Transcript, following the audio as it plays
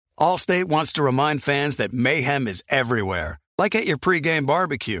Allstate wants to remind fans that mayhem is everywhere, like at your pregame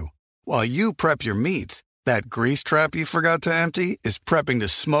barbecue. While you prep your meats, that grease trap you forgot to empty is prepping to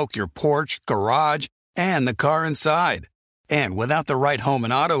smoke your porch, garage, and the car inside. And without the right home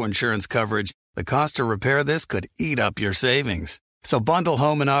and auto insurance coverage, the cost to repair this could eat up your savings. So bundle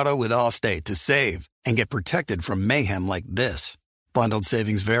home and auto with Allstate to save and get protected from mayhem like this. Bundled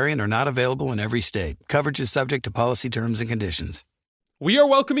savings vary and are not available in every state. Coverage is subject to policy terms and conditions. We are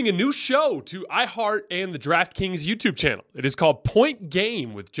welcoming a new show to iHeart and the DraftKings YouTube channel. It is called Point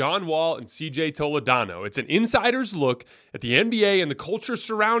Game with John Wall and CJ Toledano. It's an insider's look at the NBA and the culture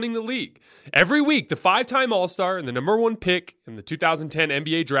surrounding the league. Every week, the five-time All-Star and the number one pick in the 2010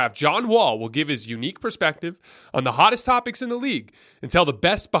 NBA draft, John Wall, will give his unique perspective on the hottest topics in the league and tell the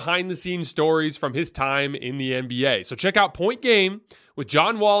best behind-the-scenes stories from his time in the NBA. So check out Point Game with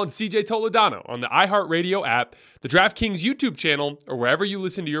John Wall and CJ Toledano on the iHeartRadio app, the DraftKings YouTube channel, or wherever you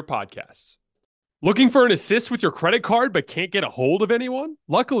listen to your podcasts. Looking for an assist with your credit card but can't get a hold of anyone?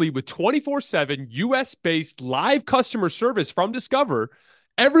 Luckily, with 24/7 US-based live customer service from Discover,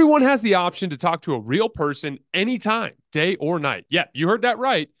 everyone has the option to talk to a real person anytime, day or night. Yeah, you heard that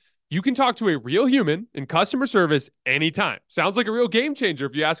right. You can talk to a real human in customer service anytime. Sounds like a real game changer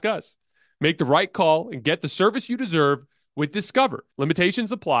if you ask us. Make the right call and get the service you deserve with Discover.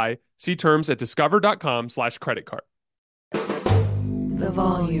 Limitations apply. See terms at discover.com/creditcard. The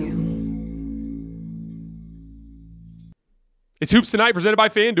volume. It's Hoops Tonight presented by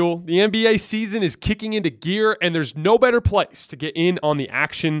FanDuel. The NBA season is kicking into gear, and there's no better place to get in on the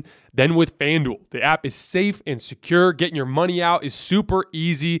action than with FanDuel. The app is safe and secure. Getting your money out is super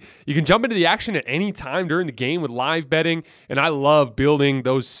easy. You can jump into the action at any time during the game with live betting, and I love building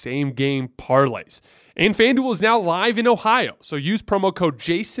those same game parlays. And FanDuel is now live in Ohio, so use promo code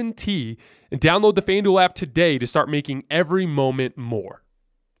JASONT and download the FanDuel app today to start making every moment more.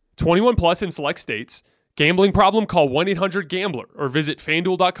 21 plus in select states. Gambling problem? Call 1-800-GAMBLER or visit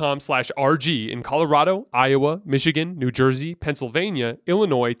FanDuel.com/RG in Colorado, Iowa, Michigan, New Jersey, Pennsylvania,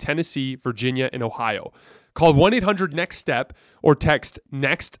 Illinois, Tennessee, Virginia, and Ohio. Call 1-800-NEXT-STEP or text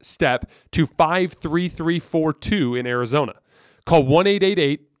NEXT-STEP to 53342 in Arizona. Call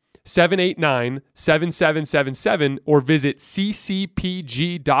 1-888-789-7777 or visit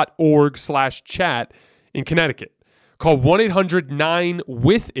ccpg.org/chat in Connecticut. Call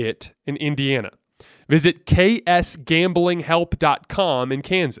 1-800-9-WITH-IT in Indiana. Visit ksgamblinghelp.com in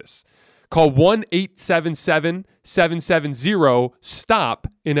Kansas. Call 1-877-770-STOP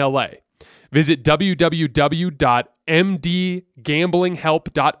in LA. Visit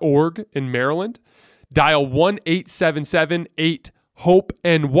www.mdgamblinghelp.org in Maryland. Dial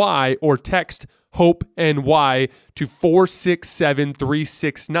 1-877-8-HOPE-NY or text HOPE-NY to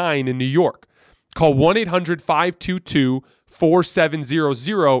 467-369 in New York. Call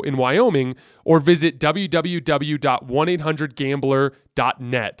 1-800-522-4700 in Wyoming or visit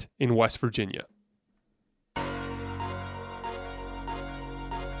www.1800gambler.net in West Virginia.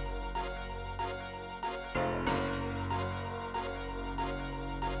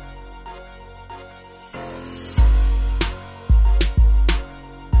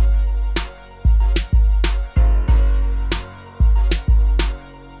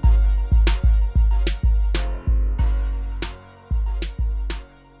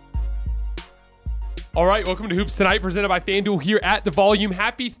 All right, welcome to Hoops Tonight, presented by FanDuel here at The Volume.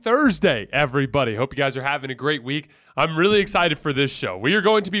 Happy Thursday, everybody. Hope you guys are having a great week. I'm really excited for this show. We are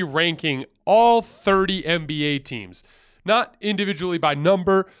going to be ranking all 30 NBA teams, not individually by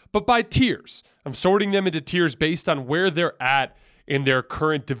number, but by tiers. I'm sorting them into tiers based on where they're at in their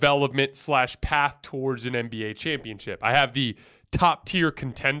current development / path towards an NBA championship. I have the top tier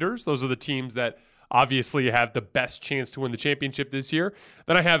contenders. Those are the teams that obviously have the best chance to win the championship this year.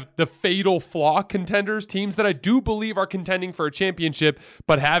 Then I have the fatal flaw contenders, teams that I do believe are contending for a championship,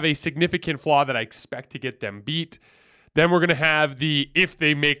 but have a significant flaw that I expect to get them beat. Then we're going to have the if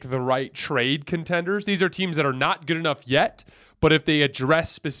they make the right trade contenders. These are teams that are not good enough yet, but if they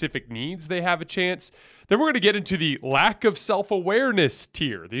address specific needs, they have a chance. Then we're going to get into the lack of self-awareness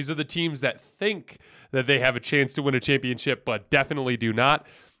tier. These are the teams that think that they have a chance to win a championship, but definitely do not.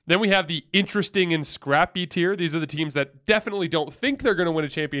 Then we have the interesting and scrappy tier. These are the teams that definitely don't think they're going to win a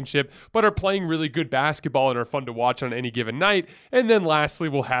championship, but are playing really good basketball and are fun to watch on any given night. And then lastly,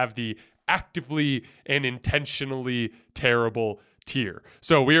 we'll have the actively and intentionally terrible tier.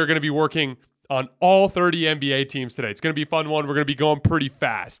 So we are going to be working on all 30 NBA teams today. It's going to be a fun one. We're going to be going pretty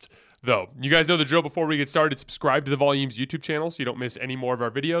fast. though. You guys know the drill. Before we get started, subscribe to the Volumes YouTube channel so you don't miss any more of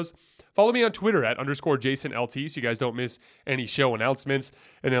our videos. Follow me on Twitter at _JasonLT so you guys don't miss any show announcements.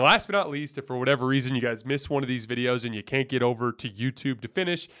 And then last but not least, if for whatever reason you guys miss one of these videos and you can't get over to YouTube to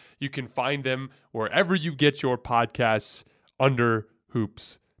finish, you can find them wherever you get your podcasts under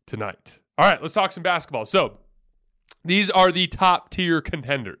Hoops Tonight. All right, let's talk some basketball. So these are the top tier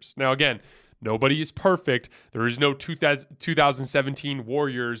contenders. Now, again, nobody is perfect. There is no 2017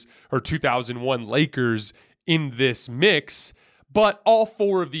 Warriors or 2001 Lakers in this mix, but all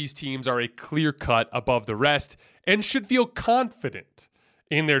four of these teams are a clear cut above the rest and should feel confident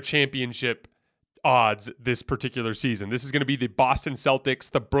in their championship odds this particular season. This is going to be the Boston Celtics,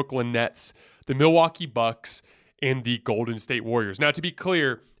 the Brooklyn Nets, the Milwaukee Bucks, and the Golden State Warriors. Now, to be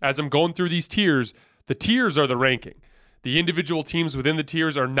clear, as I'm going through these tiers, the tiers are the ranking. The individual teams within the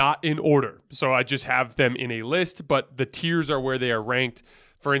tiers are not in order. So I just have them in a list, but the tiers are where they are ranked.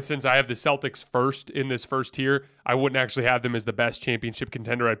 For instance, I have the Celtics first in this first tier. I wouldn't actually have them as the best championship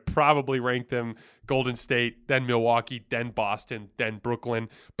contender. I'd probably rank them Golden State, then Milwaukee, then Boston, then Brooklyn.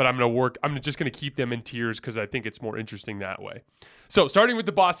 But I'm just going to keep them in tiers because I think it's more interesting that way. So starting with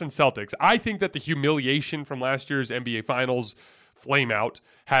the Boston Celtics, I think that the humiliation from last year's NBA Finals flameout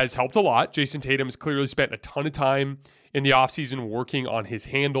has helped a lot. Jason Tatum has clearly spent a ton of time in the offseason working on his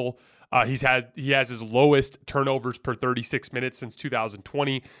handle. He has his lowest turnovers per 36 minutes since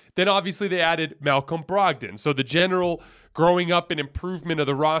 2020. Then obviously they added Malcolm Brogdon. So the general growing up and improvement of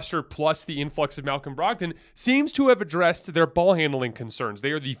the roster plus the influx of Malcolm Brogdon seems to have addressed their ball handling concerns.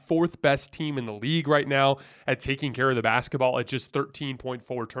 They are the fourth best team in the league right now at taking care of the basketball at just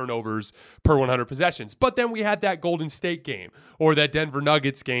 13.4 turnovers per 100 possessions. But then we had that Golden State game or that Denver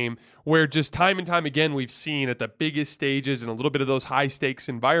Nuggets game where just time and time again we've seen at the biggest stages and a little bit of those high stakes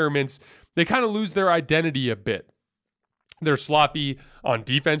environments, they kind of lose their identity a bit. They're sloppy on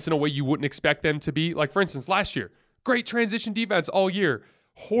defense in a way you wouldn't expect them to be. Like, for instance, last year, great transition defense all year.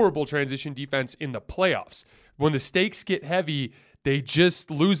 Horrible transition defense in the playoffs. When the stakes get heavy, they just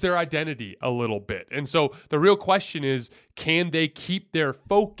lose their identity a little bit. And so the real question is, can they keep their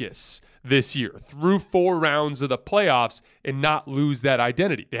focus this year through 4 rounds of the playoffs and not lose that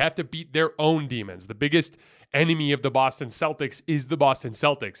identity? They have to beat their own demons. The biggest enemy of the Boston Celtics is the Boston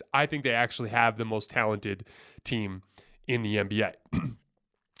Celtics. I think they actually have the most talented team in the NBA.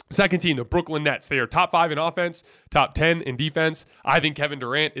 Second team, the Brooklyn Nets. They are top 5 in offense, top 10 in defense. I think Kevin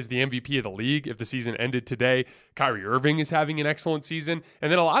Durant is the MVP of the league if the season ended today. Kyrie Irving is having an excellent season.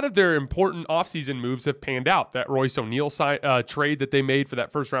 And then a lot of their important offseason moves have panned out. That Royce O'Neal trade that they made for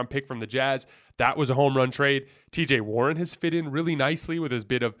that first-round pick from the Jazz, that was a home run trade. TJ Warren has fit in really nicely with his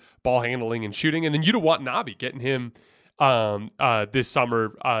bit of ball handling and shooting. And then Yuta Watanabe, getting him this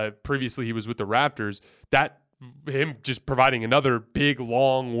summer. Previously, he was with the Raptors. Him just providing another big,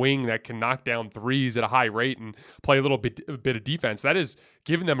 long wing that can knock down threes at a high rate and play a little bit of defense. That has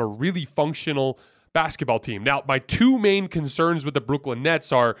given them a really functional basketball team. Now, my 2 main concerns with the Brooklyn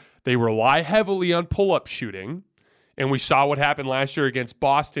Nets are they rely heavily on pull-up shooting. And we saw what happened last year against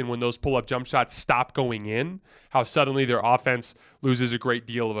Boston when those pull-up jump shots stopped going in, how suddenly their offense loses a great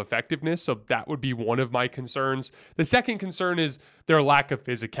deal of effectiveness. So that would be one of my concerns. The second concern is their lack of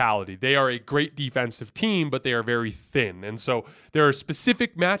physicality. They are a great defensive team, but they are very thin. And so there are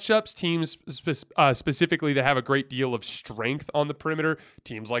specific matchups, teams specifically that have a great deal of strength on the perimeter,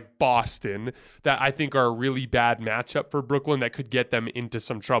 teams like Boston, that I think are a really bad matchup for Brooklyn that could get them into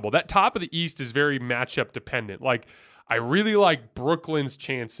some trouble. That top of the East is very matchup dependent. Like, I really like Brooklyn's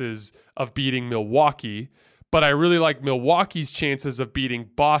chances of beating Milwaukee, but I really like Milwaukee's chances of beating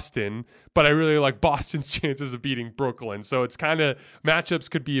Boston, but I really like Boston's chances of beating Brooklyn. So it's kind of,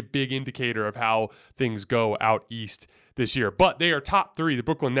 matchups could be a big indicator of how things go out east this year. But they are top 3. The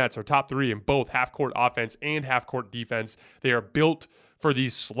Brooklyn Nets are top 3 in both half-court offense and half-court defense. They are built for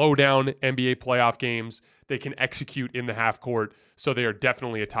these slow-down NBA playoff games. They can execute in the half-court, so they are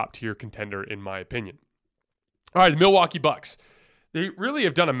definitely a top-tier contender in my opinion. All right, the Milwaukee Bucks. They really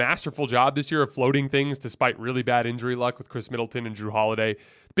have done a masterful job this year of floating things despite really bad injury luck with Chris Middleton and Drew Holiday.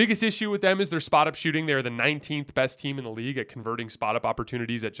 The biggest issue with them is their spot-up shooting. They're the 19th best team in the league at converting spot-up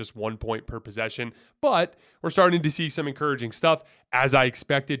opportunities at just 1 point per possession. But we're starting to see some encouraging stuff. As I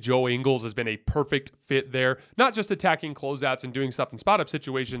expected, Joe Ingles has been a perfect fit there. Not just attacking closeouts and doing stuff in spot-up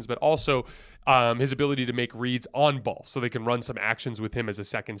situations, but also his ability to make reads on ball so they can run some actions with him as a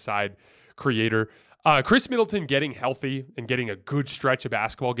second side creator. Chris Middleton getting healthy and getting a good stretch of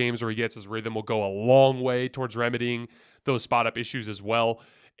basketball games where he gets his rhythm will go a long way towards remedying those spot-up issues as well.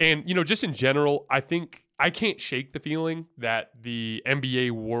 And, just in general, I think I can't shake the feeling that the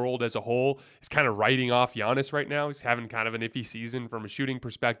NBA world as a whole is kind of writing off Giannis right now. He's having kind of an iffy season from a shooting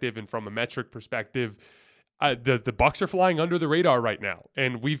perspective and from a metric perspective. The Bucks are flying under the radar right now.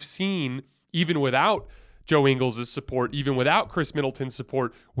 And we've seen, even without Joe Ingles' support, even without Chris Middleton's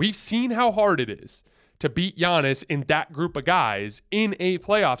support, we've seen how hard it is to beat Giannis in that group of guys in a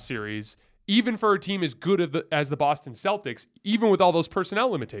playoff series, even for a team as good as the Boston Celtics, even with all those personnel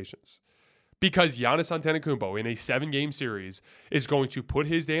limitations. Because Giannis Antetokounmpo in a 7-game series is going to put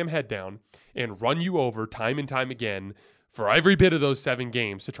his damn head down and run you over time and time again for every bit of those 7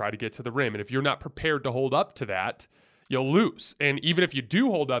 games to try to get to the rim. And if you're not prepared to hold up to that, you'll lose. And even if you do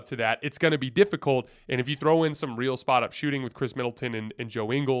hold up to that, it's going to be difficult. And if you throw in some real spot-up shooting with Chris Middleton and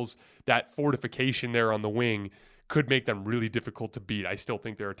Joe Ingles, that fortification there on the wing could make them really difficult to beat. I still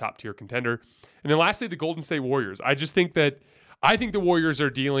think they're a top-tier contender. And then lastly, the Golden State Warriors. I think the Warriors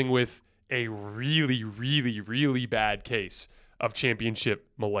are dealing with a really, really, really bad case of championship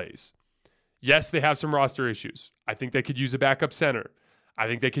malaise. Yes, they have some roster issues. I think they could use a backup center. I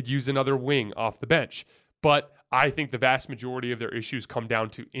think they could use another wing off the bench. But I think the vast majority of their issues come down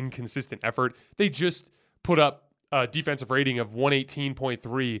to inconsistent effort. They just put up a defensive rating of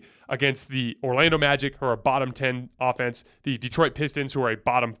 118.3 against the Orlando Magic, who are a bottom 10 offense, the Detroit Pistons, who are a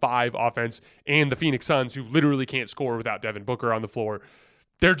bottom 5 offense, and the Phoenix Suns, who literally can't score without Devin Booker on the floor.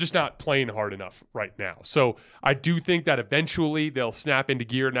 They're just not playing hard enough right now. So I do think that eventually they'll snap into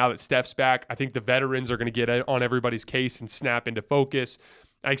gear now that Steph's back. I think the veterans are going to get on everybody's case and snap into focus.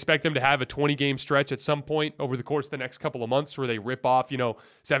 I expect them to have a 20-game stretch at some point over the course of the next couple of months where they rip off,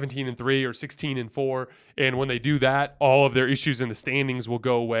 17-3 or 16-4. And when they do that, all of their issues in the standings will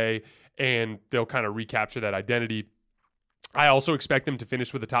go away and they'll kind of recapture that identity. I also expect them to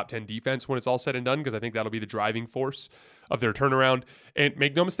finish with a top 10 defense when it's all said and done, because I think that'll be the driving force of their turnaround. And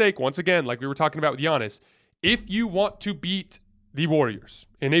make no mistake, once again, like we were talking about with Giannis, if you want to beat the Warriors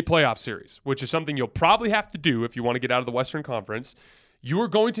in a playoff series, which is something you'll probably have to do if you want to get out of the Western Conference, you are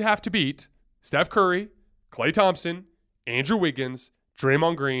going to have to beat Steph Curry, Klay Thompson, Andrew Wiggins,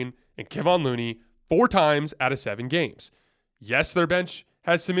 Draymond Green, and Kevon Looney 4 times out of 7 games. Yes, their bench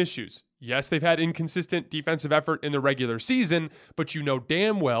has some issues. Yes, they've had inconsistent defensive effort in the regular season, but you know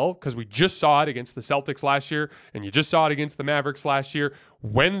damn well, because we just saw it against the Celtics last year, and you just saw it against the Mavericks last year,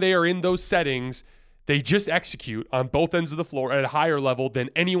 when they are in those settings, they just execute on both ends of the floor at a higher level than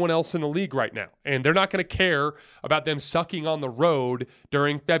anyone else in the league right now. And they're not going to care about them sucking on the road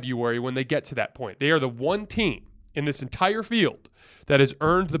during February when they get to that point. They are the one team in this entire field that has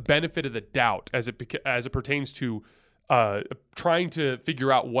earned the benefit of the doubt as it pertains to trying to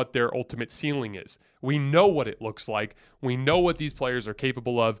figure out what their ultimate ceiling is. We know what it looks like. We know what these players are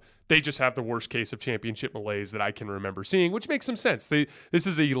capable of. They just have the worst case of championship malaise that I can remember seeing, which makes some sense. This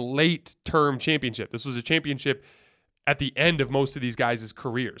is a late-term championship. This was a championship at the end of most of these guys'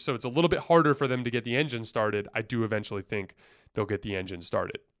 careers. So it's a little bit harder for them to get the engine started. I do eventually think they'll get the engine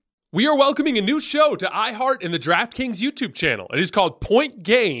started. We are welcoming a new show to iHeart and the DraftKings YouTube channel. It is called Point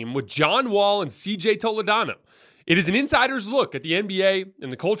Game with John Wall and CJ Toledano. It is an insider's look at the NBA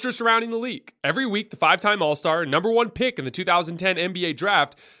and the culture surrounding the league. Every week, the 5-time All-Star and #1 pick in the 2010 NBA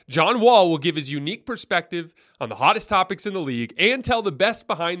Draft, John Wall will give his unique perspective on the hottest topics in the league and tell the best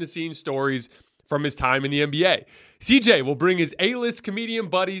behind-the-scenes stories from his time in the NBA. CJ will bring his A-list comedian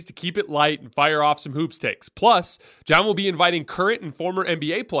buddies to keep it light and fire off some hoops takes. Plus, John will be inviting current and former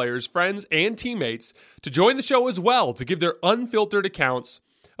NBA players, friends, and teammates to join the show as well to give their unfiltered accounts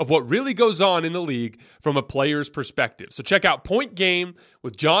of what really goes on in the league from a player's perspective. So check out Point Game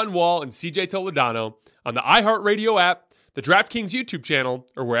with John Wall and CJ Toledano on the iHeartRadio app, the DraftKings YouTube channel,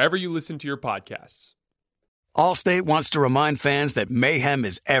 or wherever you listen to your podcasts. Allstate wants to remind fans that mayhem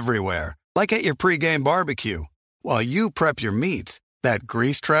is everywhere, like at your pregame barbecue. While you prep your meats, that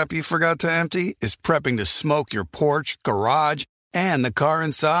grease trap you forgot to empty is prepping to smoke your porch, garage, and the car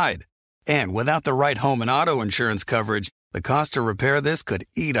inside. And without the right home and auto insurance coverage, the cost to repair this could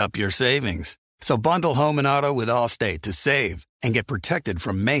eat up your savings. So bundle home and auto with Allstate to save and get protected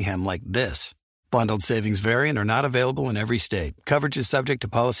from mayhem like this. Bundled savings vary and are not available in every state. Coverage is subject to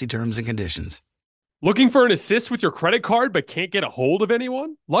policy terms and conditions. Looking for an assist with your credit card but can't get a hold of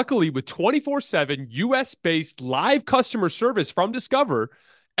anyone? Luckily, with 24/7 U.S.-based live customer service from Discover,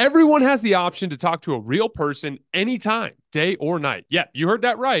 everyone has the option to talk to a real person anytime, day or night. Yeah, you heard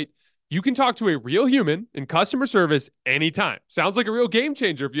that right. You can talk to a real human in customer service anytime. Sounds like a real game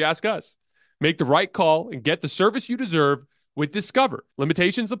changer if you ask us. Make the right call and get the service you deserve with Discover.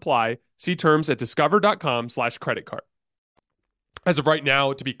 Limitations apply. See terms at discover.com/creditcard. As of right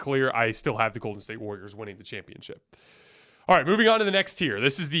now, to be clear, I still have the Golden State Warriors winning the championship. All right, moving on to the next tier.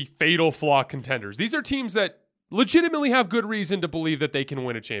 This is the fatal flaw contenders. These are teams that legitimately have good reason to believe that they can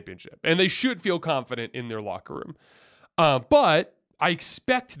win a championship, and they should feel confident in their locker room. But I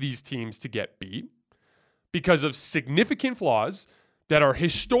expect these teams to get beat because of significant flaws that are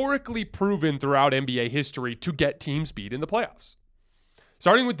historically proven throughout NBA history to get teams beat in the playoffs.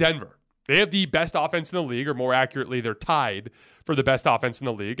 Starting with Denver. They have the best offense in the league, or more accurately, they're tied for the best offense in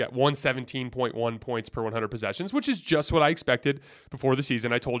the league at 117.1 points per 100 possessions, which is just what I expected before the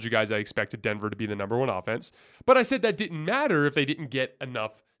season. I told you guys I expected Denver to be the number one offense, but I said that didn't matter if they didn't get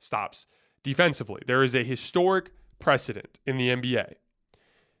enough stops defensively. There is a historic precedent in the NBA.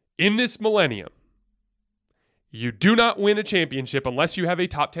 In this millennium, you do not win a championship unless you have a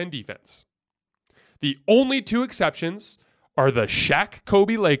top 10 defense. The only two exceptions are the Shaq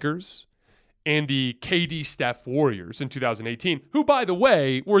Kobe Lakers and the KD Steph Warriors in 2018, who, by the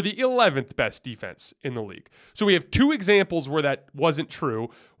way, were the 11th best defense in the league. So we have two examples where that wasn't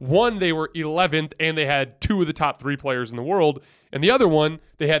true. One, they were 11th and they had two of the top three players in the world. And the other one,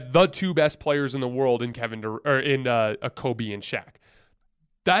 they had the two best players in the world in Kobe and Shaq.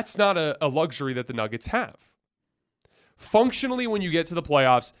 That's not a luxury that the Nuggets have. Functionally, when you get to the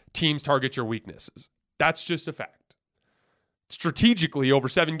playoffs, teams target your weaknesses. That's just a fact. Strategically, over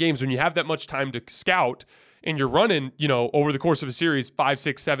 7 games, when you have that much time to scout and you're running, over the course of a series, 500,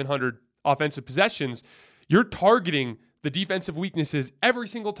 600, 700 offensive possessions, you're targeting the defensive weaknesses every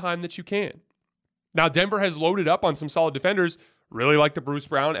single time that you can. Now, Denver has loaded up on some solid defenders, really like the Bruce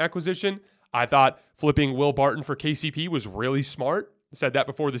Brown acquisition. I thought flipping Will Barton for KCP was really smart. I said that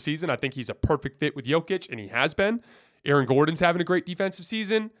before the season. I think he's a perfect fit with Jokic, and he has been. Aaron Gordon's having a great defensive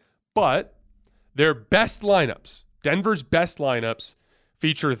season, but their best lineups, Denver's best lineups,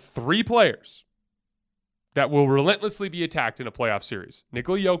 feature 3 players that will relentlessly be attacked in a playoff series.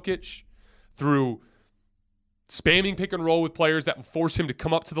 Nikola Jokic, through spamming pick and roll with players that will force him to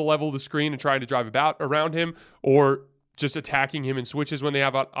come up to the level of the screen and trying to drive about around him, or just attacking him in switches when they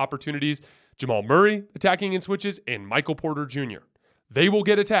have opportunities. Jamal Murray attacking in switches, and Michael Porter Jr. They will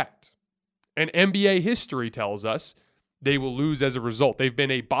get attacked. And NBA history tells us they will lose as a result. They've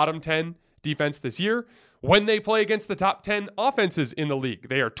been a bottom 10 defense this year. When they play against the top 10 offenses in the league,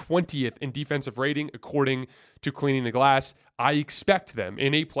 they are 20th in defensive rating according to Cleaning the Glass. I expect them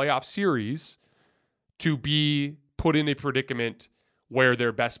in a playoff series to be put in a predicament where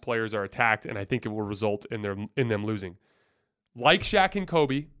their best players are attacked, and I think it will result in them losing. Like Shaq and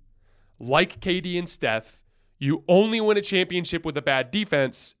Kobe, like KD and Steph, you only win a championship with a bad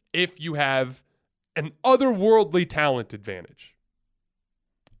defense if you have an otherworldly talent advantage.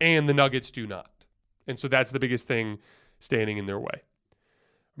 And the Nuggets do not. And so that's the biggest thing standing in their way.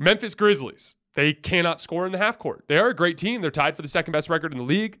 Memphis Grizzlies. They cannot score in the half court. They are a great team. They're tied for the second best record in the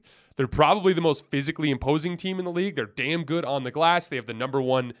league. They're probably the most physically imposing team in the league. They're damn good on the glass. They have the number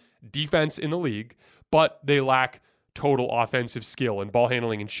 1 defense in the league, but they lack total offensive skill and ball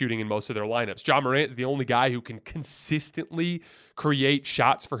handling and shooting in most of their lineups. Ja Morant is the only guy who can consistently create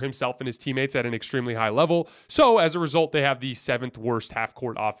shots for himself and his teammates at an extremely high level. So as a result, they have the 7th worst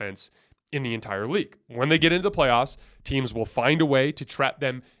half-court offense in the entire league. When they get into the playoffs, teams will find a way to trap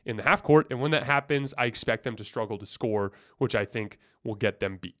them in the half court, and when that happens, I expect them to struggle to score, which I think will get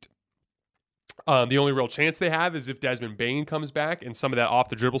them beat. The only real chance they have is if Desmond Bane comes back and some of that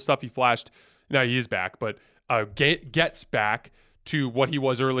off-the-dribble stuff he flashed, now he is back, but gets back to what he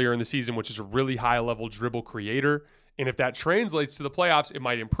was earlier in the season, which is a really high-level dribble creator, and if that translates to the playoffs, it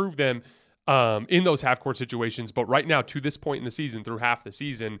might improve them in those half-court situations, but right now, to this point in the season, through half the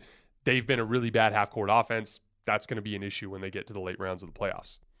season, they've been a really bad half-court offense. That's going to be an issue when they get to the late rounds of the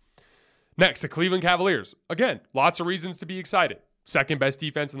playoffs. Next, the Cleveland Cavaliers. Again, lots of reasons to be excited. 2nd best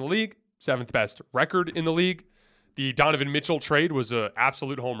defense in the league, 7th best record in the league. The Donovan Mitchell trade was an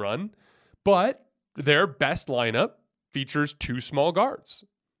absolute home run, but their best lineup features 2 small guards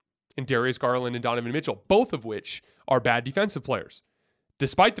in Darius Garland and Donovan Mitchell, both of which are bad defensive players.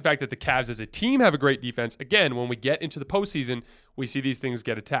 Despite the fact that the Cavs as a team have a great defense, again, when we get into the postseason, we see these things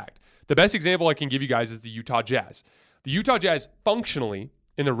get attacked. The best example I can give you guys is the Utah Jazz. The Utah Jazz functionally,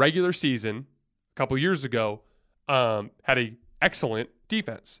 in the regular season, a couple years ago, had an excellent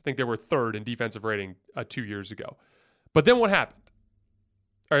defense. I think they were 3rd in defensive rating 2 years ago. But then what happened?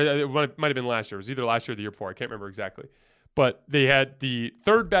 Or it might have been last year. It was either last year or the year before. I can't remember exactly. But they had the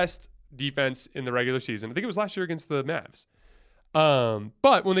 3rd best defense in the regular season. I think it was last year against the Mavs.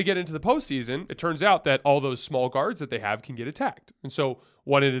 But when they get into the postseason, it turns out that all those small guards that they have can get attacked. And so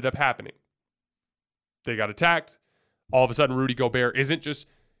what ended up happening? They got attacked. All of a sudden, Rudy Gobert isn't just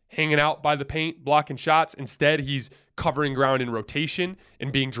hanging out by the paint, blocking shots. Instead, he's covering ground in rotation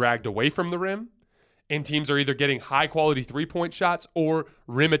and being dragged away from the rim. and teams are either getting high-quality three-point shots or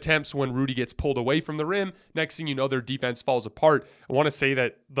rim attempts when Rudy gets pulled away from the rim. Next thing you know, their defense falls apart. I want to say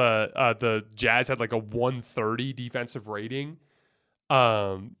that the Jazz had like a 130 defensive rating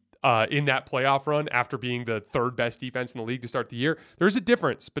in that playoff run after being the third best defense in the league to start the year. There's a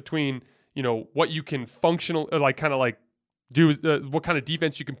difference between, what you can what kind of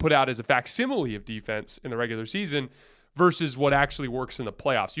defense you can put out as a facsimile of defense in the regular season versus what actually works in the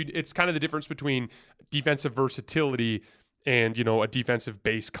playoffs. It's kind of the difference between defensive versatility and, a defensive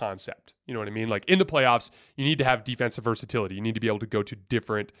base concept. You know what I mean? Like in the playoffs, you need to have defensive versatility. You need to be able to go to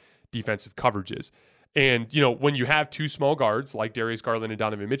different defensive coverages. And, when you have two small guards like Darius Garland and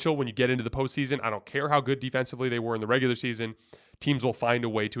Donovan Mitchell, when you get into the postseason, I don't care how good defensively they were in the regular season, teams will find a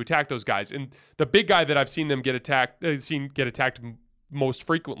way to attack those guys. And the big guy that I've seen them get attacked most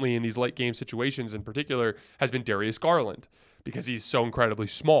frequently in these late game situations in particular has been Darius Garland because he's so incredibly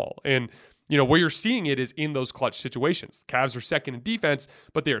small. And, where you're seeing it is in those clutch situations. Cavs are second in defense,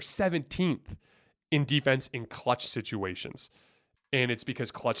 but they are 17th in defense in clutch situations. And it's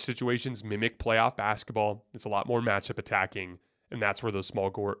because clutch situations mimic playoff basketball. It's a lot more matchup attacking, and that's where those small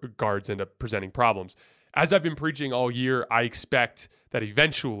guards end up presenting problems. As I've been preaching all year, I expect that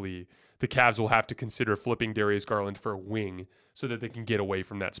eventually the Cavs will have to consider flipping Darius Garland for a wing so that they can get away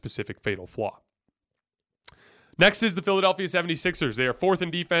from that specific fatal flaw. Next is the Philadelphia 76ers. They are fourth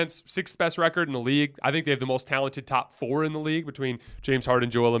in defense, sixth best record in the league. I think they have the most talented top four in the league between James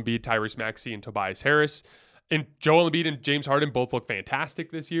Harden, Joel Embiid, Tyrese Maxey, and Tobias Harris. And Joel Embiid and James Harden both look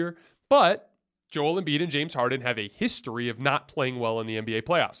fantastic this year, but Joel Embiid and James Harden have a history of not playing well in the NBA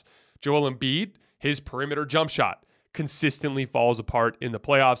playoffs. Joel Embiid, his perimeter jump shot consistently falls apart in the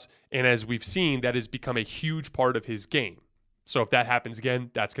playoffs, and as we've seen, that has become a huge part of his game. So if that happens again,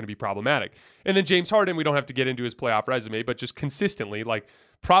 that's going to be problematic. And then James Harden, we don't have to get into his playoff resume, but just consistently, like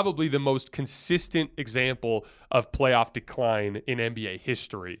probably the most consistent example of playoff decline in NBA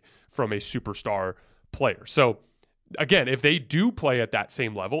history from a superstar player. So again, if they do play at that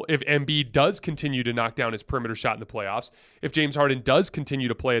same level, if Embiid does continue to knock down his perimeter shot in the playoffs, if James Harden does continue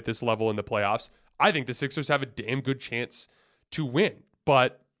to play at this level in the playoffs, I think the Sixers have a damn good chance to win.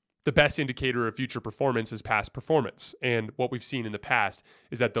 But the best indicator of future performance is past performance. And what we've seen in the past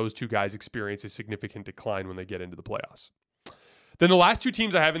is that those two guys experience a significant decline when they get into the playoffs. Then the last two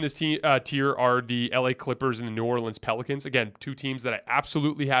teams I have in this tier are the LA Clippers and the New Orleans Pelicans. Again, two teams that I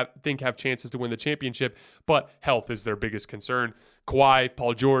absolutely think have chances to win the championship, but health is their biggest concern. Kawhi,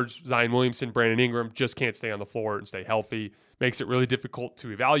 Paul George, Zion Williamson, Brandon Ingram just can't stay on the floor and stay healthy. Makes it really difficult to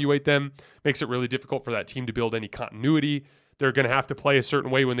evaluate them. Makes it really difficult for that team to build any continuity. They're going to have to play a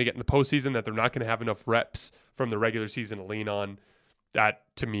certain way when they get in the postseason that they're not going to have enough reps from the regular season to lean on. That,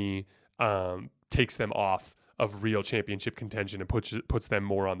 to me, takes them off of real championship contention and puts them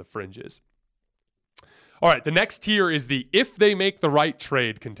more on the fringes. All right, the next tier is the if they make the right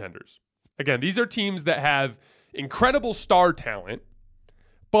trade contenders. Again, these are teams that have incredible star talent,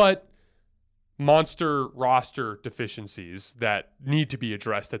 but monster roster deficiencies that need to be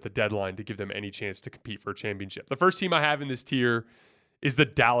addressed at the deadline to give them any chance to compete for a championship. The first team I have in this tier is the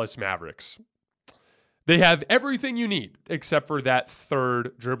Dallas Mavericks. They have everything you need except for that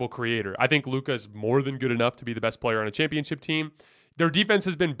third dribble creator. I think Luka is more than good enough to be the best player on a championship team. Their defense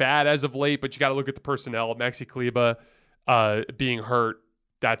has been bad as of late, but you got to look at the personnel. Maxi Kleber being hurt,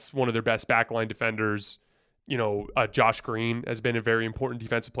 that's one of their best backline defenders. Josh Green has been a very important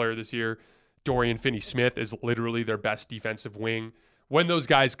defensive player this year. Dorian Finney-Smith is literally their best defensive wing. When those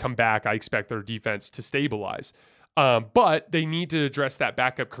guys come back, I expect their defense to stabilize. But they need to address that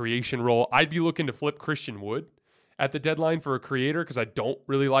backup creation role. I'd be looking to flip Christian Wood at the deadline for a creator because I don't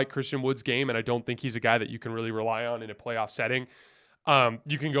really like Christian Wood's game, and I don't think he's a guy that you can really rely on in a playoff setting.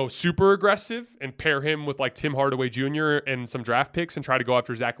 You can go super aggressive and pair him with like Tim Hardaway Jr. and some draft picks and try to go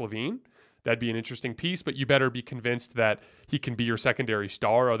after Zach LaVine. That'd be an interesting piece, but you better be convinced that he can be your secondary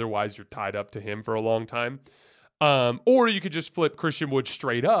star. Otherwise, you're tied up to him for a long time. Or you could just flip Christian Wood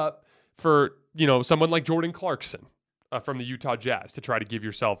straight up for, someone like Jordan Clarkson from the Utah Jazz to try to give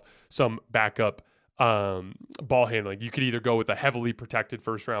yourself some backup ball handling. You could either go with a heavily protected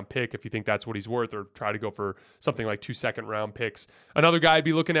first-round pick if you think that's what he's worth, or try to go for something like 2 second-round picks. Another guy I'd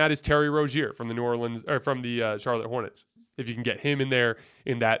be looking at is Terry Rozier from the Charlotte Hornets. If you can get him in there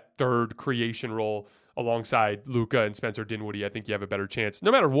in that third creation role alongside Luka and Spencer Dinwiddie, I think you have a better chance.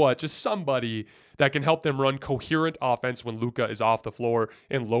 No matter what, just somebody that can help them run coherent offense when Luka is off the floor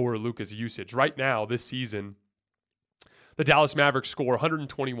and lower Luka's usage. Right now, this season, the Dallas Mavericks score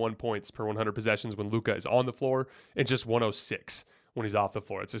 121 points per 100 possessions when Luka is on the floor and just 106 when he's off the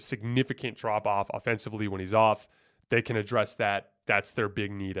floor. It's a significant drop-off offensively when he's off. They can address that. That's their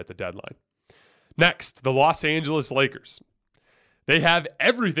big need at the deadline. Next, the Los Angeles Lakers. They have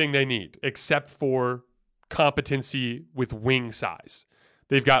everything they need except for competency with wing size.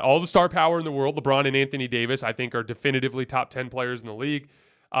 They've got all the star power in the world. LeBron and Anthony Davis, I think, are definitively top 10 players in the league.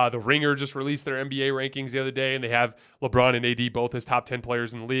 The Ringer just released their NBA rankings the other day, and they have LeBron and AD both as top 10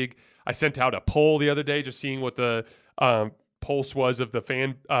 players in the league. I sent out a poll the other day just seeing what the pulse was of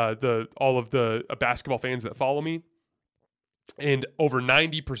all of the basketball fans that follow me. And over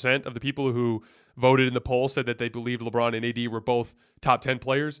 90% of the people who voted in the poll said that they believed LeBron and AD were both top 10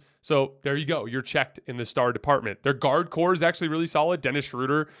 players. So there you go. You're checked in the star department. Their guard core is actually really solid. Dennis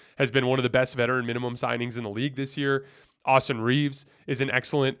Schroeder has been one of the best veteran minimum signings in the league this year. Austin Reeves is an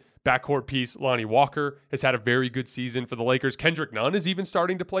excellent backcourt piece. Lonnie Walker has had a very good season for the Lakers. Kendrick Nunn is even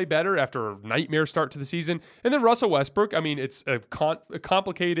starting to play better after a nightmare start to the season. And then Russell Westbrook. I mean, it's a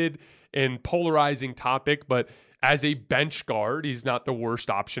complicated and polarizing topic, but as a bench guard, he's not the worst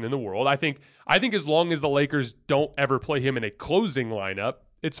option in the world. I think as long as the Lakers don't ever play him in a closing lineup,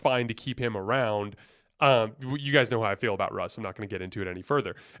 it's fine to keep him around. You guys know how I feel about Russ. I'm not going to get into it any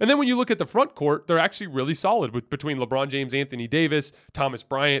further. And then when you look at the front court, they're actually really solid between LeBron James, Anthony Davis. Thomas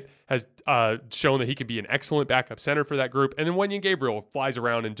Bryant has shown that he can be an excellent backup center for that group. And then Wenyen Gabriel flies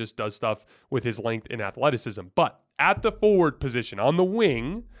around and just does stuff with his length and athleticism. But at the forward position, on the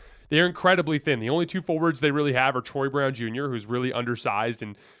wing, they're incredibly thin. The only two forwards they really have are Troy Brown Jr., who's really undersized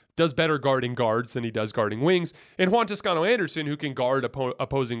and does better guarding guards than he does guarding wings, and Juan Toscano Anderson, who can guard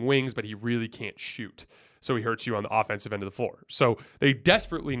opposing wings, but he really can't shoot. So he hurts you on the offensive end of the floor. So they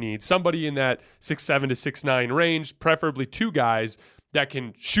desperately need somebody in that 6'7" to 6'9" range, preferably two guys that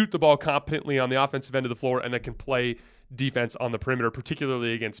can shoot the ball competently on the offensive end of the floor and that can play defense on the perimeter,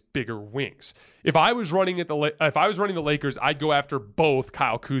 particularly against bigger wings. If I was running the Lakers, I'd go after both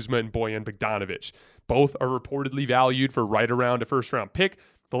Kyle Kuzma and Bojan Bogdanovic. Both are reportedly valued for right around a first-round pick.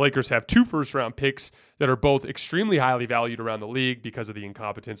 The Lakers have 2 first-round picks that are both extremely highly valued around the league because of the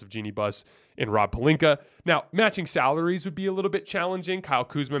incompetence of Jeannie Buss and Rob Pelinka. Now, matching salaries would be a little bit challenging. Kyle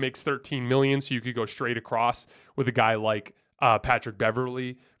Kuzma makes $13 million, so you could go straight across with a guy like Patrick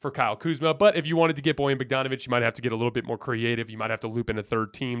Beverley for Kyle Kuzma. But if you wanted to get Bojan Bogdanovic, you might have to get a little bit more creative. You might have to loop in a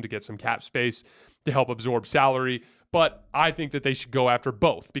third team to get some cap space to help absorb salary. But I think that they should go after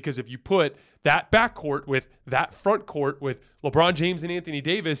both, because if you put that backcourt with that front court with LeBron James and Anthony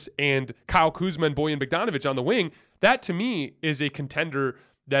Davis and Kyle Kuzma and Bojan Bogdanovic on the wing, that to me is a contender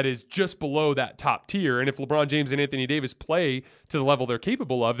that is just below that top tier. And if LeBron James and Anthony Davis play to the level they're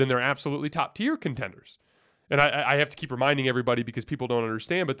capable of, then they're absolutely top tier contenders. And I have to keep reminding everybody because people don't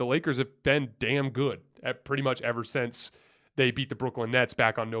understand, but the Lakers have been damn good at pretty much ever since they beat the Brooklyn Nets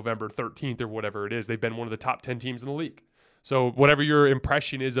back on November 13th or whatever it is. They've been one of the top 10 teams in the league. So whatever your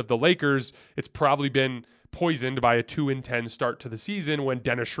impression is of the Lakers, it's probably been poisoned by a 2-10 start to the season when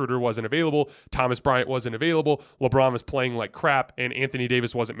Dennis Schroeder wasn't available, Thomas Bryant wasn't available, LeBron was playing like crap, and Anthony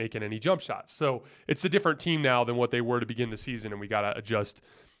Davis wasn't making any jump shots. So it's a different team now than what they were to begin the season, and we got to adjust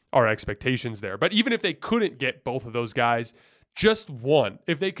our expectations there. But even if they couldn't get both of those guys, just one,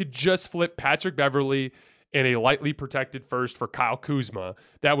 if they could just flip Patrick Beverley and a lightly protected first for Kyle Kuzma,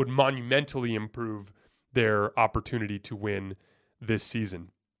 that would monumentally improve their opportunity to win this season.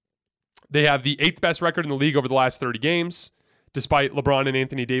 They have the 8th best record in the league over the last 30 games, despite LeBron and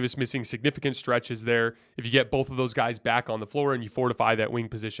Anthony Davis missing significant stretches there. If you get both of those guys back on the floor and you fortify that wing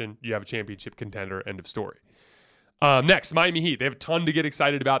position, you have a championship contender, end of story. Next, Miami Heat. They have a ton to get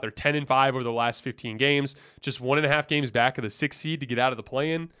excited about. They're 10-5 over the last 15 games, just 1.5 games back of the 6th seed to get out of the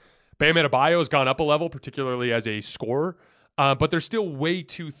play-in. Bam Adebayo has gone up a level, particularly as a scorer, but they're still way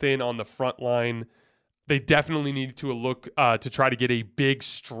too thin on the front line. They definitely need to look to try to get a big,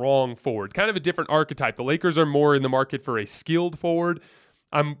 strong forward, kind of a different archetype. The Lakers are more in the market for a skilled forward.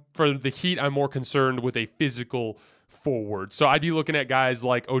 For the Heat, I'm more concerned with a physical forward. So I'd be looking at guys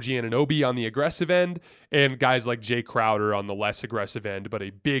like OG Anunoby on the aggressive end and guys like Jay Crowder on the less aggressive end, but a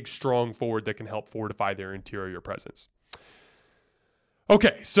big, strong forward that can help fortify their interior presence.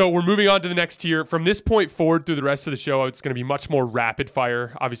 Okay, so we're moving on to the next tier. From this point forward through the rest of the show, it's going to be much more rapid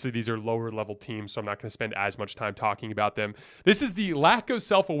fire. Obviously, these are lower level teams, so I'm not going to spend as much time talking about them. This is the lack of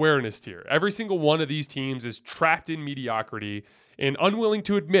self-awareness tier. Every single one of these teams is trapped in mediocrity and unwilling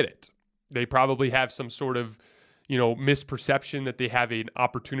to admit it. They probably have some sort of, misperception that they have an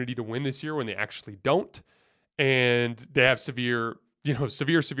opportunity to win this year when they actually don't. And they have severe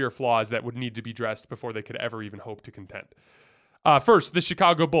flaws that would need to be addressed before they could ever even hope to contend. First, the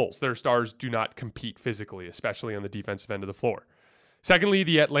Chicago Bulls. Their stars do not compete physically, especially on the defensive end of the floor. Secondly,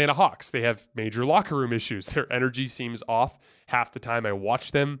 the Atlanta Hawks. They have major locker room issues. Their energy seems off half the time I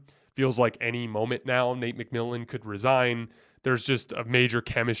watch them. Feels like any moment now Nate McMillan could resign. There's just a major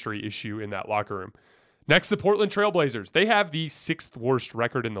chemistry issue in that locker room. Next, the Portland Trailblazers. They have the 6th worst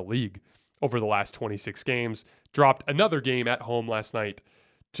record in the league over the last 26 games. Dropped another game at home last night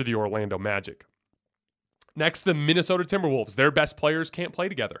to the Orlando Magic. Next, the Minnesota Timberwolves. Their best players can't play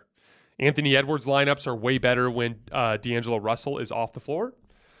together. Anthony Edwards lineups are way better when D'Angelo Russell is off the floor.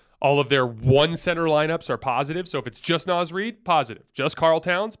 All of their one center lineups are positive. So if it's just Naz Reid, positive. Just Karl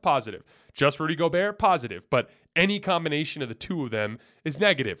Towns, positive. Just Rudy Gobert, positive. But any combination of the two of them is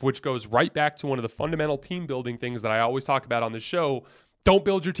negative, which goes right back to one of the fundamental team building things that I always talk about on this show. Don't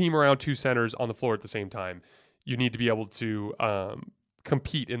build your team around 2 centers on the floor at the same time. You need to be able to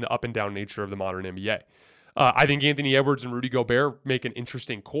compete in the up and down nature of the modern NBA. I think Anthony Edwards and Rudy Gobert make an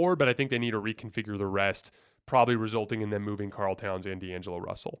interesting core, but I think they need to reconfigure the rest, probably resulting in them moving Karl Towns and D'Angelo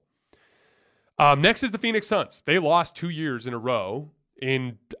Russell. Next is the Phoenix Suns. They lost 2 years in a row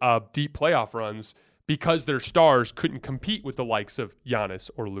in deep playoff runs because their stars couldn't compete with the likes of Giannis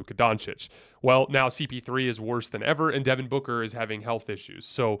or Luka Doncic. Well, now CP3 is worse than ever, and Devin Booker is having health issues.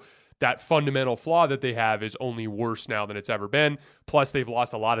 So that fundamental flaw that they have is only worse now than it's ever been. Plus, they've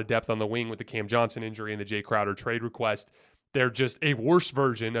lost a lot of depth on the wing with the Cam Johnson injury and the Jay Crowder trade request. They're just a worse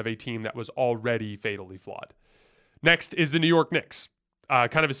version of a team that was already fatally flawed. Next is the New York Knicks.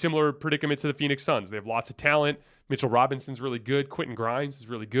 Kind of a similar predicament to the Phoenix Suns. They have lots of talent. Mitchell Robinson's really good. Quentin Grimes is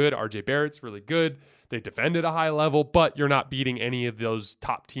really good. RJ Barrett's really good. They defend at a high level, but you're not beating any of those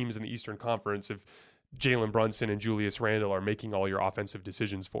top teams in the Eastern Conference if Jalen Brunson and Julius Randle are making all your offensive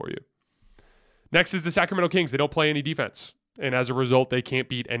decisions for you. Next is the Sacramento Kings. They don't play any defense, and as a result, they can't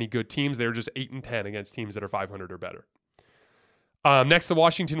beat any good teams. They're just 8-10 against teams that are 500 or better. Next, the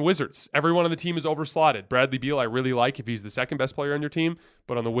Washington Wizards. Everyone on the team is overslotted. Bradley Beal, I really like if he's the second best player on your team,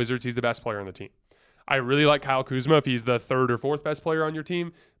 but on the Wizards, he's the best player on the team. I really like Kyle Kuzma if he's the third or fourth best player on your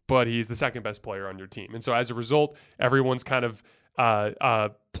team, but he's the second best player on your team. And so as a result, everyone's kind of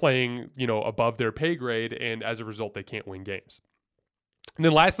playing, above their pay grade, and as a result, they can't win games. And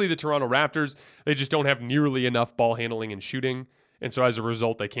then lastly, the Toronto Raptors, they just don't have nearly enough ball handling and shooting. And so as a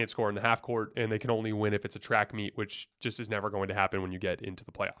result, they can't score in the half court, and they can only win if it's a track meet, which just is never going to happen when you get into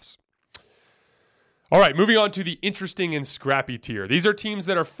the playoffs. All right, moving on to the interesting and scrappy tier. These are teams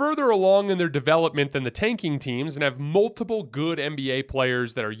that are further along in their development than the tanking teams and have multiple good NBA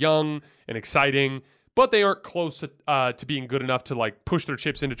players that are young and exciting, but they aren't close to being good enough to push their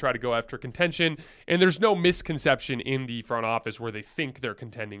chips in to try to go after contention. And there's no misconception in the front office where they think they're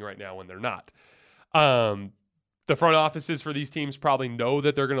contending right now when they're not. The front offices for these teams probably know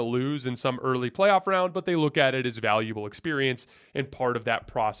that they're going to lose in some early playoff round, but they look at it as valuable experience and part of that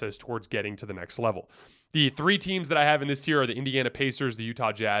process towards getting to the next level. The 3 teams that I have in this tier are the Indiana Pacers, the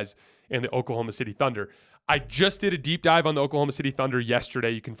Utah Jazz, and the Oklahoma City Thunder. I just did a deep dive on the Oklahoma City Thunder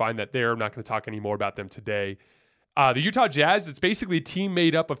yesterday. You can find that there. I'm not going to talk any more about them today. The Utah Jazz, it's basically a team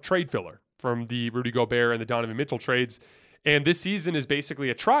made up of trade filler from the Rudy Gobert and the Donovan Mitchell trades. And this season is basically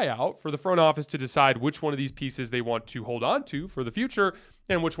a tryout for the front office to decide which one of these pieces they want to hold on to for the future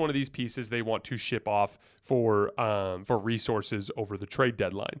and which one of these pieces they want to ship off for resources over the trade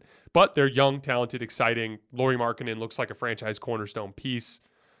deadline. But they're young, talented, exciting. Lauri Markkanen looks like a franchise cornerstone piece.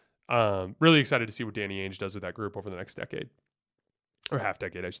 Really excited to see what Danny Ainge does with that group over the next decade. Or half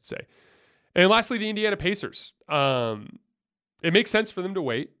decade, I should say. And lastly, the Indiana Pacers. It makes sense for them to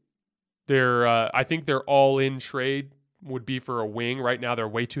wait. I think their all-in trade would be for a wing. Right now, they're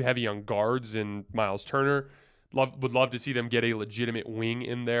way too heavy on guards and Miles Turner. Would love to see them get a legitimate wing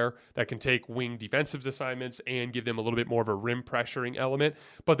in there that can take wing defensive assignments and give them a little bit more of a rim pressuring element.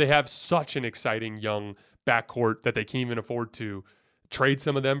 But they have such an exciting young backcourt that they can't even afford to trade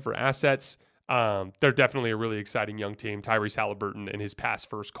some of them for assets. They're definitely a really exciting young team. Tyrese Halliburton and his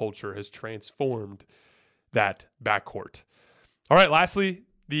pass-first culture has transformed that backcourt. All right, lastly,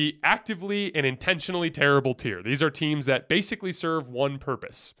 the actively and intentionally terrible tier. These are teams that basically serve one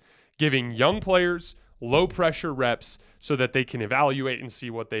purpose: giving young players low-pressure reps so that they can evaluate and see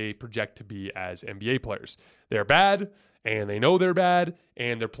what they project to be as NBA players. They're bad, and they know they're bad,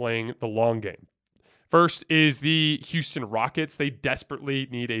 and they're playing the long game. First is the Houston Rockets. They desperately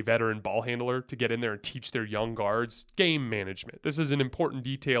need a veteran ball handler to get in there and teach their young guards game management. This is an important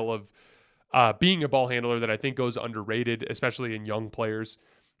detail of being a ball handler that I think goes underrated, especially in young players.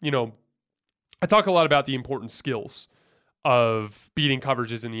 I talk a lot about the important skills of beating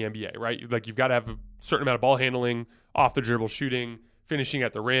coverages in the NBA, right? Like, you've got to have a certain amount of ball handling, off the dribble shooting, finishing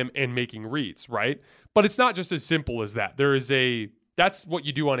at the rim, and making reads, right? But it's not just as simple as that. That's what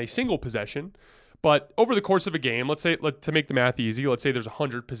you do on a single possession. But over the course of a game, to make the math easy, let's say there's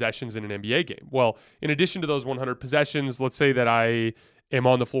 100 possessions in an NBA game. Well, in addition to those 100 possessions, let's say that I am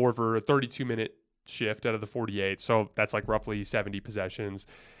on the floor for a 32-minute shift out of the 48. So that's like roughly 70 possessions.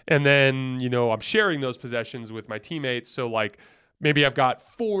 And then, I'm sharing those possessions with my teammates. So like maybe I've got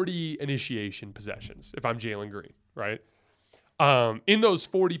 40 initiation possessions if I'm Jalen Green, right? In those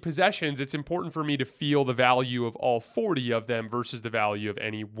 40 possessions, it's important for me to feel the value of all 40 of them versus the value of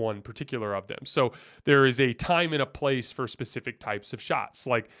any one particular of them. So there is a time and a place for specific types of shots.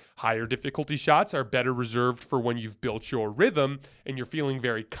 Like higher difficulty shots are better reserved for when you've built your rhythm and you're feeling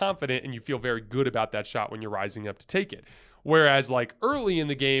very confident and you feel very good about that shot when you're rising up to take it. Whereas like early in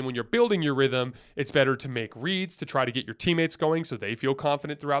the game, when you're building your rhythm, it's better to make reads to try to get your teammates going so they feel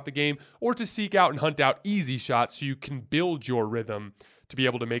confident throughout the game, or to seek out and hunt out easy shots so you can build your rhythm to be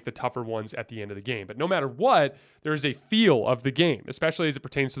able to make the tougher ones at the end of the game. But no matter what, there is a feel of the game, especially as it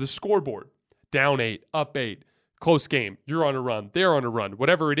pertains to the scoreboard. Down 8, up 8, close game, you're on a run, they're on a run,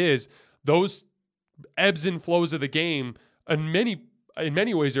 whatever it is, those ebbs and flows of the game in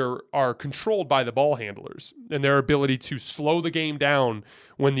many ways are controlled by the ball handlers and their ability to slow the game down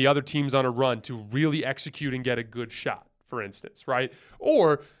when the other team's on a run to really execute and get a good shot, for instance, right?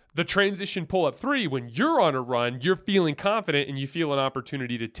 Or the transition pull-up 3, when you're on a run, you're feeling confident and you feel an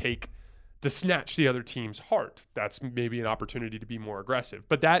opportunity to snatch the other team's heart. That's maybe an opportunity to be more aggressive.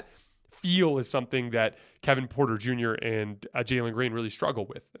 But that feel is something that Kevin Porter Jr. and Jalen Green really struggle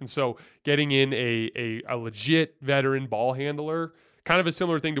with. And so getting in a legit veteran ball handler, kind of a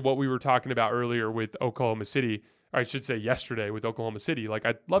similar thing to what we were talking about earlier with Oklahoma City, or I should say yesterday with Oklahoma City. Like,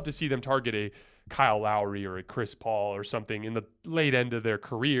 I'd love to see them target a Kyle Lowry or a Chris Paul or something in the late end of their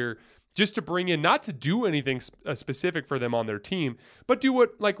career, just to bring in, not to do anything specific for them on their team, but do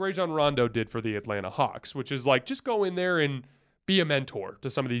what like Rajon Rondo did for the Atlanta Hawks, which is like just go in there and be a mentor to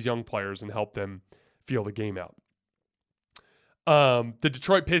some of these young players and help them feel the game out. The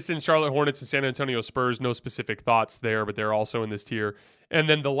Detroit Pistons, Charlotte Hornets, and San Antonio Spurs, no specific thoughts there, but they're also in this tier. And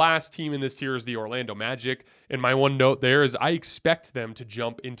then the last team in this tier is the Orlando Magic. And my one note there is I expect them to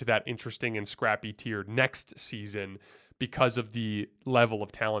jump into that interesting and scrappy tier next season because of the level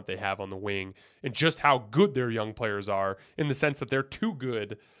of talent they have on the wing and just how good their young players are, in the sense that they're too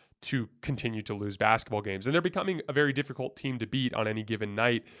good to continue to lose basketball games. And they're becoming a very difficult team to beat on any given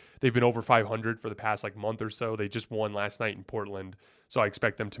night. They've been over 500 for the past month or so. They just won last night in Portland. So I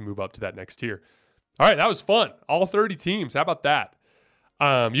expect them to move up to that next tier. All right, that was fun. All 30 teams. How about that?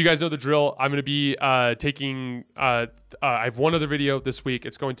 You guys know the drill. I'm going to be taking I have one other video this week.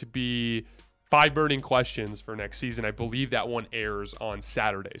 It's going to be 5 burning questions for next season. I believe that one airs on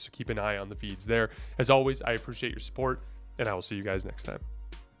Saturday. So keep an eye on the feeds there. As always, I appreciate your support, and I will see you guys next time.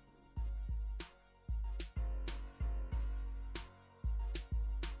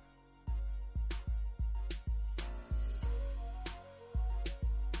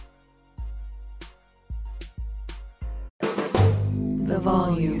 The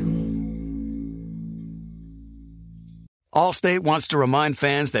volume. Allstate wants to remind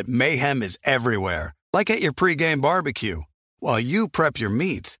fans that mayhem is everywhere, like at your pregame barbecue. While you prep your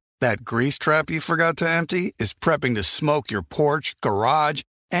meats, that grease trap you forgot to empty is prepping to smoke your porch, garage,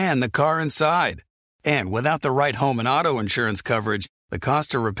 and the car inside. And without the right home and auto insurance coverage, the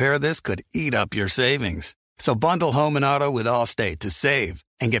cost to repair this could eat up your savings. So bundle home and auto with Allstate to save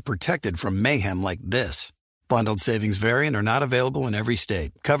and get protected from mayhem like this. Bundled savings vary and are not available in every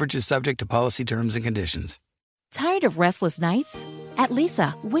state. Coverage is subject to policy terms and conditions. Tired of restless nights? At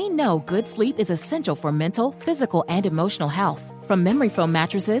Leesa, we know good sleep is essential for mental, physical, and emotional health. From memory foam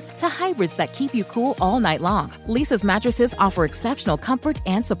mattresses to hybrids that keep you cool all night long, Leesa's mattresses offer exceptional comfort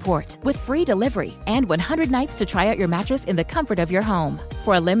and support with free delivery and 100 nights to try out your mattress in the comfort of your home.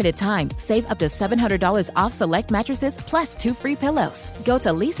 For a limited time, save up to $700 off select mattresses plus 2 free pillows. Go to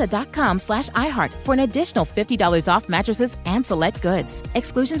leesa.com/iHeart for an additional $50 off mattresses and select goods.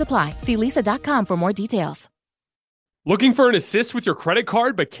 Exclusions apply. See leesa.com for more details. Looking for an assist with your credit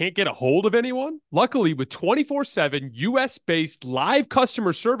card but can't get a hold of anyone? Luckily, with 24/7 US-based live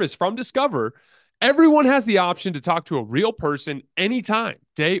customer service from Discover, everyone has the option to talk to a real person anytime,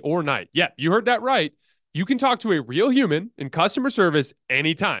 day or night. Yeah, you heard that right. You can talk to a real human in customer service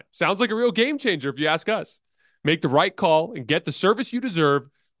anytime. Sounds like a real game changer if you ask us. Make the right call and get the service you deserve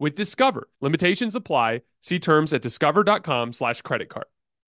with Discover. Limitations apply. See terms at discover.com/creditcard.